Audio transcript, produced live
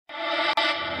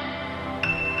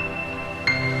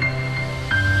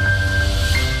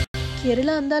కేరళ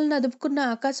అందాలను అదుపుకున్న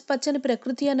ఆకాశ పచ్చని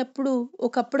ప్రకృతి అన్నప్పుడు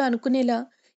ఒకప్పుడు అనుకునేలా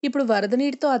ఇప్పుడు వరద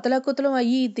నీటితో అతలాకుతలం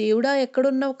అయ్యి దేవుడా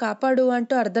ఎక్కడున్నావు కాపాడు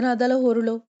అంటూ అర్ధనాదాల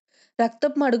హోరులో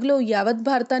రక్తపు మడుగులో యావత్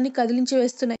భారతాన్ని కదిలించి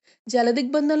వేస్తున్నాయి.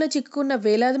 జలదిగ్బంధంలో చిక్కుకున్న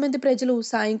వేలాది మంది ప్రజలు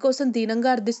సాయం కోసం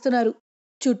దీనంగా అర్థిస్తున్నారు.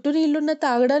 చుట్టూ నీళ్లున్న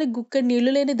తాగడానికి గుక్కెడు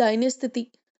నీళ్లు లేని దయనీయ స్థితి.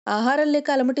 ఆహారం లేక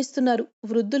అలమటిస్తున్నారు.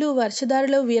 వృద్ధులు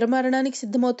వర్షధారలో వీరమరణానికి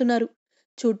సిద్ధమవుతున్నారు.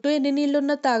 చుట్టూ ఎన్ని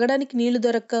నీళ్లున్నా తాగడానికి నీళ్లు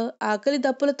దొరక్క ఆకలి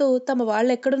దప్పులతో తమ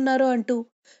వాళ్ళెక్కడున్నారో అంటూ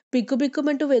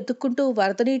బిక్కుబిక్కుమంటూ వెతుక్కుంటూ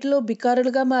వరద నీటిలో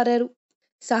బికారులుగా మారారు.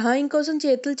 సహాయం కోసం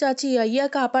చేతులు చాచి అయ్యా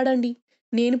కాపాడండి,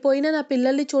 నేను పోయినా నా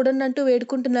పిల్లల్ని చూడండి అంటూ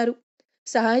వేడుకుంటున్నారు.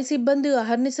 సహాయ సిబ్బంది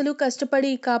అహర్నిశలు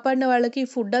కష్టపడి కాపాడిన వాళ్ళకి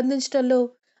ఫుడ్ అందించడంలో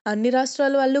అన్ని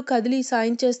రాష్ట్రాల వాళ్ళు కదిలి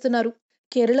సాయం చేస్తున్నారు.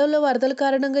 కేరళలో వరదల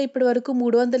కారణంగా ఇప్పటి వరకు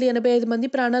 385 మంది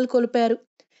ప్రాణాలు కోల్పోయారు.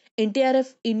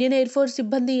 ఎన్టీఆర్ఎఫ్, ఇండియన్ ఎయిర్ ఫోర్స్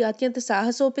సిబ్బంది అత్యంత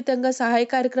సాహసోపేతంగా సహాయ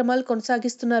కార్యక్రమాలు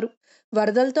కొనసాగిస్తున్నారు.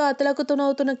 వరదలతో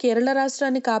అతలాకుతలమవుతున్న కేరళ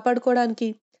రాష్ట్రాన్ని కాపాడుకోవడానికి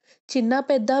చిన్న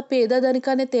పెద్ద పేద ధనిక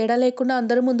అనే తేడా లేకుండా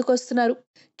అందరూ ముందుకొస్తున్నారు.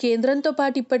 కేంద్రంతో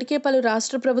పాటు ఇప్పటికే పలు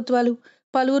రాష్ట్ర ప్రభుత్వాలు,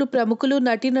 పలువురు ప్రముఖులు,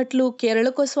 నటీనటులు కేరళ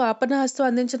కోసం ఆపన్న హస్తం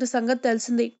అందించిన సంగతి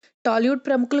తెలిసిందే. టాలీవుడ్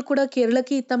ప్రముఖులు కూడా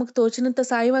కేరళకి తమకు తోచినంత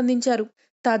సాయం అందించారు.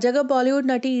 తాజాగా బాలీవుడ్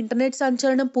నటి, ఇంటర్నెట్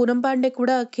సంచలనం పూనం పాండే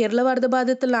కూడా కేరళ వరద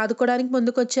బాధితులను ఆదుకోవడానికి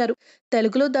ముందుకొచ్చారు.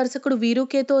 తెలుగులో దర్శకుడు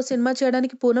వీరూకేతో సినిమా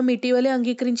చేయడానికి పూనం ఇటీవలే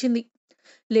అంగీకరించింది.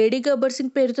 లేడీ గబ్బర్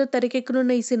సింగ్ పేరుతో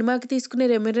తెరకెక్కనున్న ఈ సినిమాకి తీసుకునే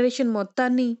రెమ్యునరేషన్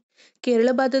మొత్తాన్ని కేరళ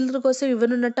బాధితుల కోసం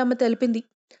ఇవ్వనున్నట్టు ఆమె తెలిపింది.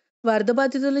 వరద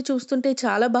బాధితులను చూస్తుంటే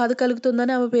చాలా బాధ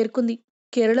కలుగుతుందని ఆమె పేర్కొంది.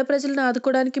 కేరళ ప్రజలను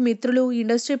ఆదుకోవడానికి మిత్రులు,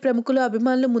 ఇండస్ట్రీ ప్రముఖులు,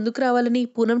 అభిమానులు ముందుకు రావాలని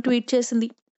పూనం ట్వీట్ చేసింది.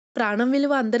 ప్రాణం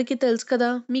విలువ అందరికీ తెలుసు కదా,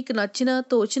 మీకు నచ్చిన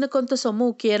తోచిన కొంత సొమ్ము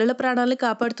కేరళ ప్రాణాలను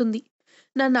కాపాడుతుంది.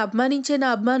 నన్ను అభిమానించే నా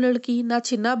అభిమానులకి నా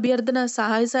చిన్న అభ్యర్థన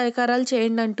సహాయ సహకారాలు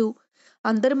చేయండి అంటూ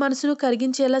అందరి మనసును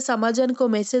కరిగించేలా సమాజానికి ఓ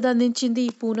మెసేజ్ అందించింది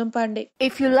Poonam Pandey.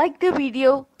 If you like the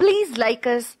video, please like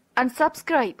us and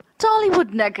subscribe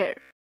Tollywood Nagar.